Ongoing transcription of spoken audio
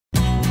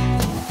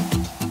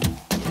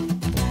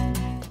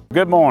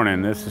Good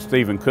morning, this is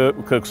Stephen Cook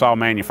with Cook Saw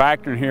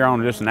Manufacturing here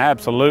on just an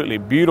absolutely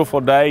beautiful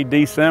day,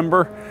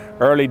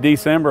 early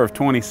December of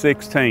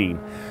 2016.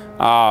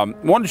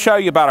 Wanted to show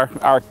you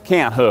about our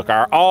cant hook,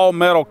 our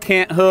all-metal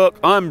cant hook,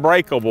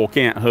 unbreakable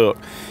cant hook.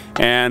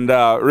 And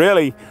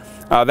really,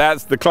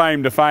 that's the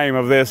claim to fame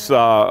of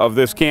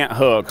this cant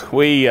hook.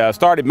 We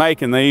started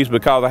making these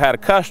because I had a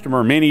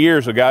customer many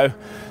years ago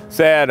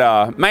said,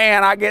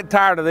 man, I get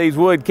tired of these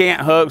wood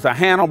cant hooks. The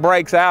handle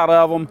breaks out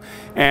of them,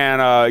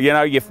 and you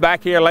know, you're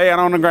back here laying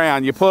on the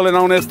ground, you're pulling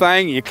on this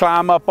thing, you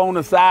climb up on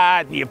the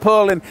side, and you're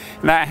pulling,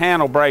 and that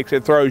handle breaks,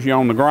 it throws you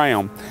on the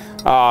ground.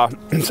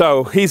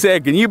 So he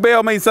said, can you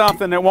build me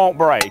something that won't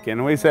break?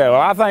 And we said,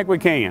 well, I think we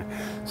can.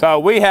 So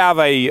we have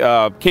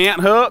a cant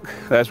hook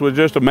that's with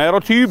just a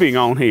metal tubing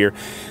on here.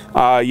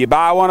 You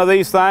buy one of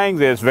these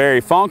things, it's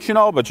very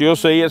functional, but you'll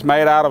see it's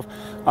made out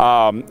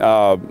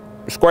of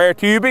square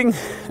tubing,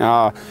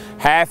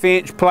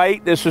 half-inch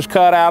plate this is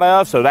cut out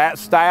of, so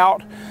that's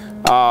stout.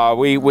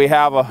 We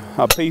have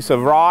a piece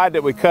of rod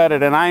that we cut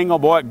at an angle.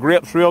 Boy, it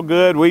grips real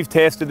good. We've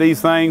tested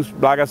these things,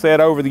 like I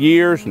said, over the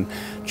years and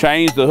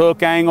changed the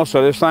hook angle,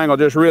 so this thing will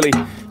just really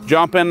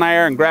jump in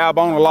there and grab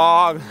on a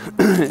log,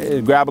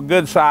 grab a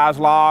good size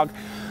log.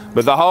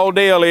 But the whole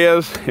deal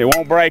is it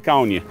won't break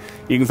on you.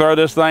 You can throw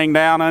this thing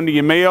down under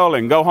your mill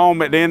and go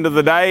home at the end of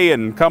the day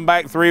and come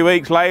back 3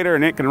 weeks later,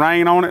 and it can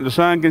rain on it, the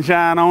sun can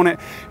shine on it,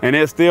 and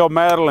it's still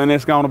metal and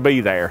it's going to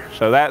be there.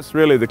 So that's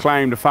really the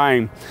claim to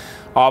fame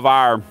of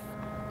our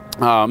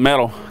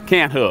metal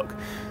cant hook.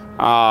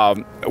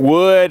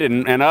 Wood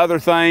and other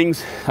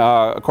things,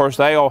 of course,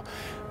 they'll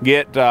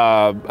get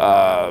dried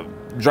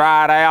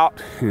out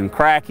and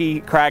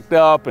cracked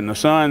up, and the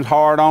sun's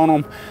hard on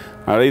them.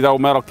 These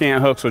old metal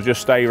cant hooks will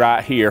just stay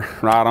right here,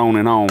 right on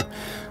and on.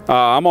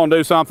 I'm going to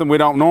do something we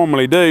don't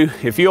normally do.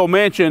 If you'll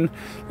mention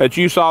that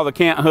you saw the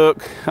cant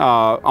hook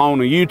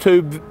on a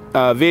YouTube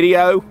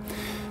video,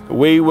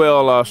 we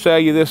will sell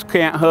you this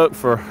cant hook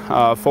for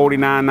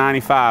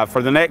 $49.95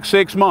 for the next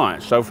 6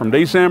 months. So from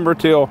December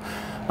till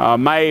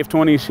May of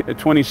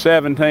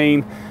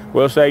 2017,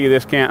 we'll sell you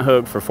this cant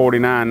hook for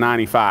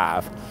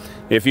 $49.95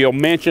 if you'll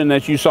mention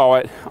that you saw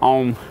it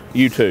on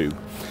YouTube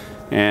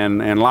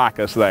and like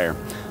us there.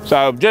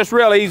 So just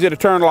real easy to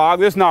turn log.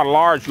 This is not a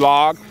large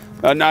log.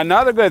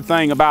 Another good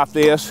thing about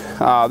this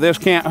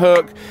cant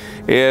hook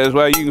is,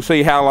 well, you can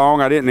see how long.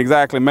 I didn't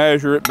exactly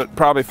measure it, but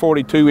probably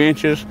 42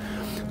 inches.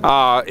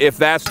 If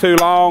that's too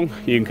long,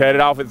 you can cut it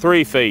off at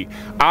 3 feet.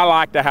 I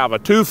like to have a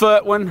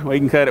 2-foot one. We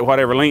can cut it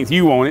whatever length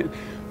you want it,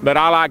 but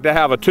I like to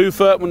have a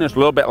 2-foot one that's a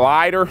little bit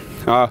lighter.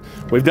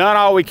 We've done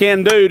all we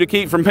can do to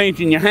keep from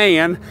pinching your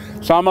hand.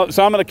 Some of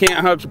the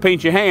cant hooks will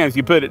pinch your hands if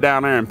you put it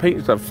down there and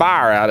pinch the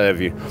fire out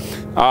of you.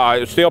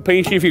 It'll still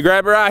pinch you if you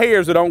grab it right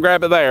here, so don't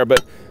grab it there.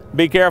 But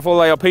be careful,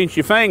 they'll pinch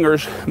your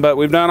fingers, but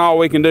we've done all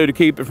we can do to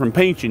keep it from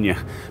pinching you.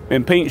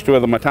 Been pinched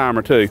with them a time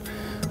or two.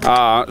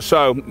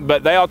 But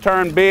they'll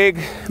turn big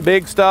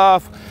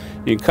stuff.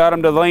 You can cut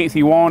them to the length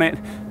you want it.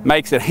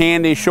 Makes it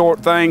handy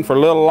short thing for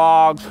little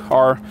logs,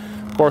 or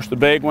of course the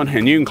big one,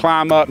 and you can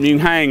climb up and you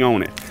can hang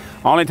on it.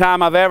 Only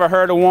time I've ever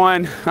heard of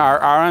one,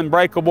 our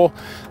unbreakable,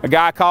 a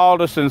guy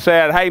called us and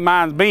said, hey,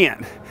 mine's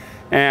bent.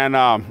 And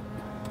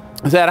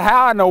I said,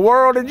 how in the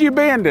world did you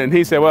bend it? And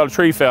he said, well, a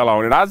tree fell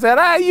on it. I said,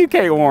 hey, you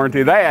can't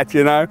warranty that,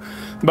 you know.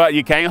 But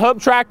you can't hook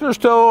tractors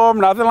to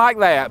them, nothing like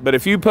that. But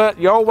if you put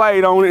your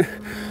weight on it,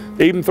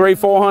 even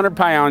 300-400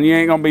 pounds, you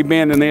ain't gonna be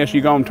bending this.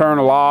 You're gonna turn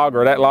a log,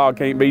 or that log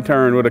can't be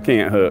turned with a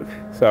cant hook.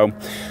 So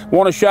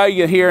want to show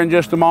you here in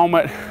just a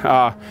moment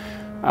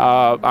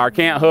our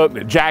cant hook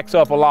that jacks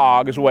up a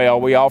log as well.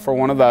 We offer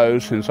one of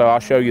those, and so I'll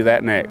show you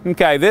that next.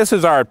 Okay, this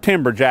is our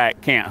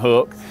Timberjack cant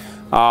hook.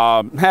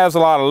 Has a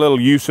lot of little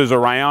uses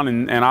around,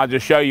 and I'll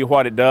just show you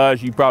what it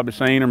does. You've probably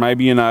seen, or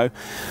maybe you know,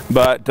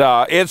 but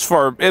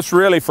it's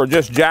really for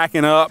just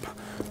jacking up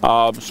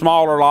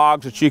smaller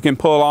logs that you can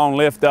pull on,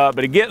 lift up,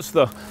 but it gets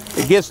the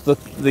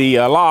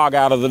log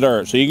out of the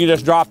dirt. So you can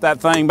just drop that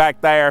thing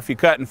back there if you're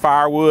cutting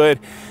firewood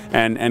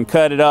and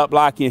cut it up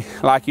like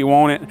you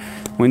want it.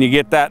 When you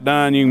get that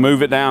done, you can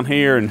move it down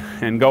here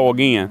and go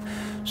again.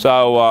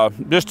 So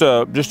just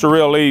a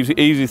real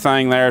easy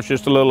thing there. It's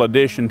just a little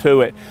addition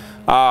to it.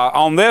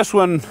 On this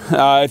one,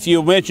 if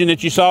you mention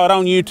that you saw it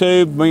on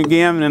YouTube,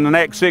 again, in the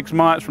next 6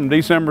 months from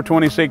December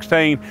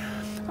 2016,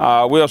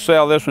 we'll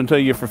sell this one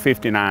to you for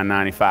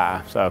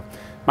 $59.95. So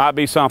might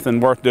be something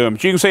worth doing.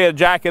 But you can see it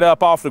jack it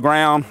up off the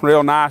ground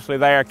real nicely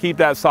there. Keep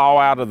that saw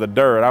out of the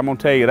dirt. I'm gonna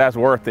tell you, that's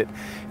worth it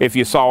if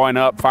you're sawing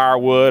up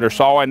firewood or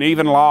sawing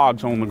even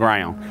logs on the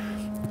ground.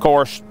 Of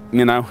course,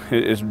 you know,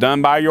 it's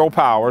done by your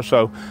power,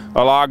 so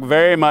a log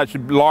very much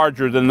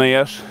larger than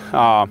this,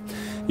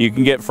 you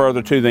can get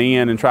further to the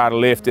end and try to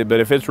lift it, but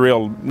if it's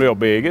real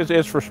big,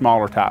 it's for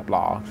smaller type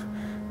logs.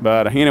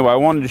 But anyway, I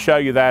wanted to show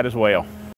you that as well.